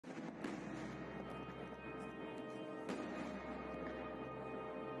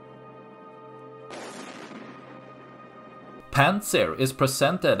Pantsir is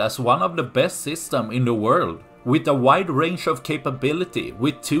presented as one of the best systems in the world, with a wide range of capability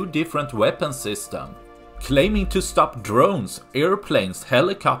with 2 different weapon systems. Claiming to stop drones, airplanes,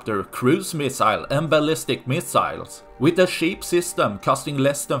 helicopter, cruise missile and ballistic missiles. With a cheap system costing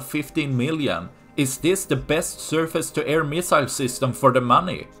less than 15 million, is this the best surface-to-air missile system for the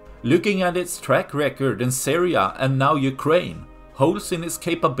money? Looking at its track record in Syria and now Ukraine, holes in its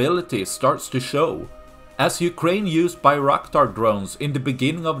capability starts to show. As Ukraine used Bayraktar drones in the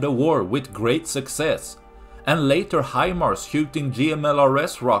beginning of the war with great success, and later HIMARS shooting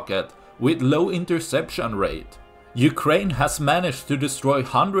GMLRS rocket with low interception rate. Ukraine has managed to destroy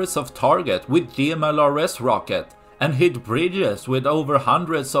hundreds of targets with GMLRS rocket and hit bridges with over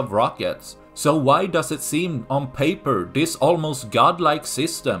hundreds of rockets. So why does it seem on paper this almost godlike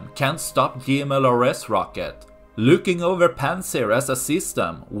system can't stop GMLRS rocket? Looking over Pantsir as a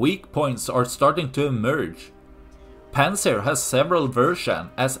system, weak points are starting to emerge. Pantsir has several versions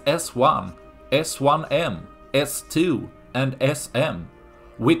as S1, S1M, S2 and SM,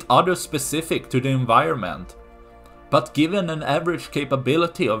 with others specific to the environment. But given an average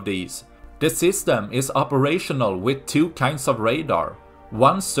capability of these, the system is operational with 2 kinds of radar,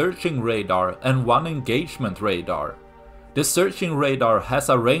 one searching radar and one engagement radar. The searching radar has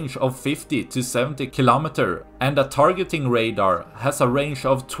a range of 50 to 70 km and a targeting radar has a range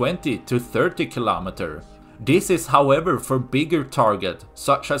of 20 to 30 km. This is however for bigger targets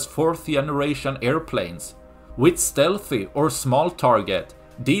such as 4th generation airplanes. With stealthy or small target,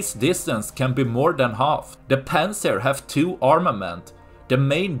 this distance can be more than half. The Pantsir have 2 armament, the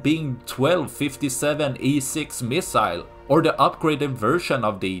main being 1257E6 missile or the upgraded version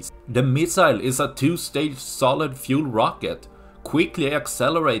of these. The missile is a 2-stage solid fuel rocket, quickly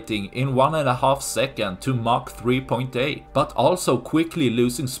accelerating in 1.5 seconds to Mach 3.8, but also quickly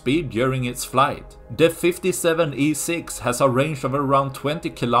losing speed during its flight. The 57E6 has a range of around 20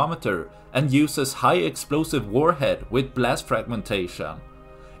 km and uses high explosive warhead with blast fragmentation.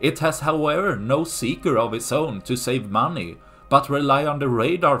 It has however no seeker of its own to save money, but rely on the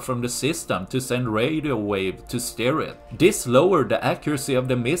radar from the system to send radio wave to steer it. This lowers the accuracy of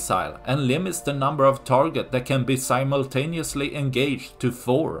the missile and limits the number of targets that can be simultaneously engaged to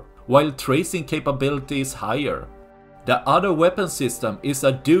 4, while tracing capability is higher. The other weapon system is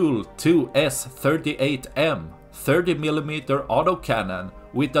a dual 2S38M 30mm autocannon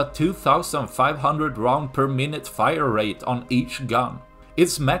with a 2500 round per minute fire rate on each gun.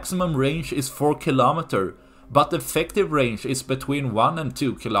 Its maximum range is 4 km, but effective range is between 1 and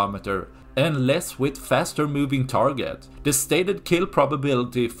 2 km, and less with faster moving target. The stated kill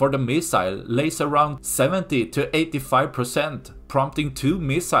probability for the missile lays around 70 to 85%, prompting 2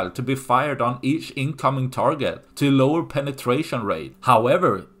 missiles to be fired on each incoming target to lower penetration rate.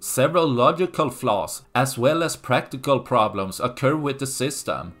 However, several logical flaws as well as practical problems occur with the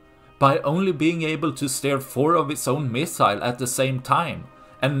system. By only being able to steer 4 of its own missiles at the same time,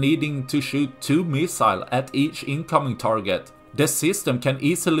 and needing to shoot 2 missiles at each incoming target, the system can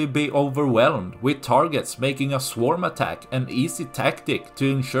easily be overwhelmed with targets, making a swarm attack an easy tactic to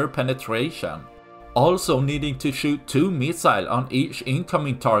ensure penetration. Also needing to shoot 2 missiles on each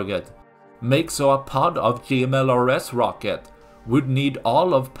incoming target makes so a pod of GMLRS rocket would need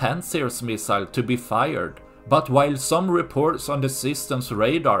all of Pantsir's missiles to be fired. But while some reports on the system's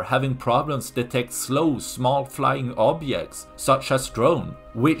radar having problems detect slow, small flying objects, such as drone,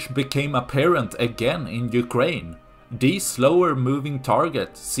 which became apparent again in Ukraine, these slower moving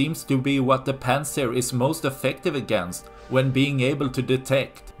targets seems to be what the Pantsir is most effective against when being able to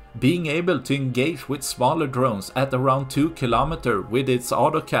detect. Being able to engage with smaller drones at around 2 km with its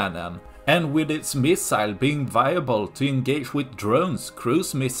autocannon, and with its missile being viable to engage with drones,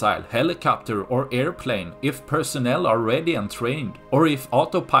 cruise missile, helicopter or airplane if personnel are ready and trained, or if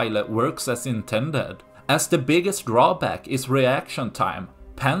autopilot works as intended. As the biggest drawback is reaction time,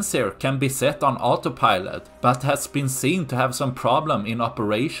 Pantsir can be set on autopilot, but has been seen to have some problem in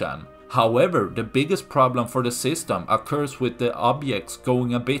operation. However, the biggest problem for the system occurs with the objects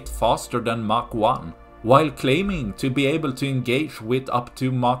going a bit faster than Mach 1. While claiming to be able to engage with up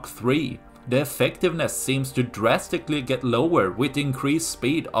to Mach 3, the effectiveness seems to drastically get lower with increased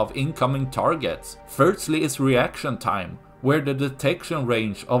speed of incoming targets. Firstly is reaction time, where the detection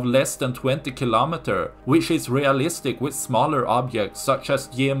range of less than 20 km, which is realistic with smaller objects such as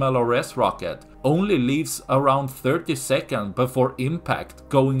GMLRS rocket, only leaves around 30 seconds before impact,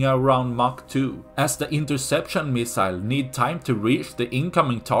 going around Mach 2. As the interception missile need time to reach the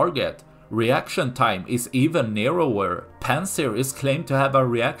incoming target, reaction time is even narrower. Pantsir is claimed to have a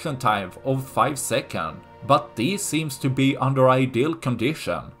reaction time of 5 seconds, but this seems to be under ideal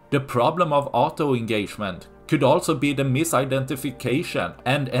condition. The problem of auto engagement could also be the misidentification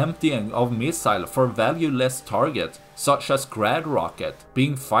and emptying of missile for valueless target, such as Grad rocket,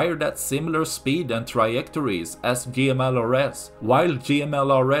 being fired at similar speed and trajectories as GMLRS, while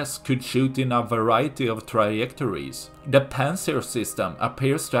GMLRS could shoot in a variety of trajectories. The Pantsir system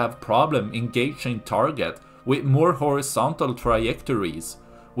appears to have problem engaging target with more horizontal trajectories,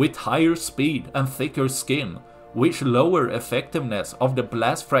 with higher speed and thicker skin, which lower effectiveness of the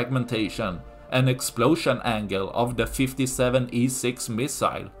blast fragmentation and explosion angle of the 57E6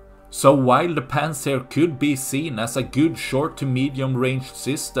 missile. So while the Pantsir could be seen as a good short to medium range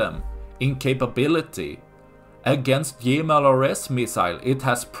system in capability, against GMLRS missile it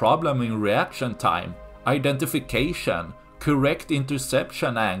has problem in reaction time, identification, correct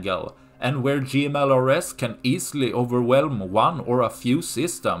interception angle, and where GMLRS can easily overwhelm one or a few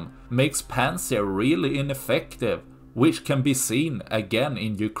systems, makes Pantsir really ineffective, which can be seen again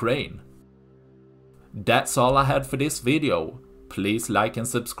in Ukraine. That's all I had for this video. Please like and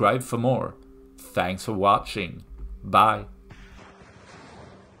subscribe for more. Thanks for watching. Bye.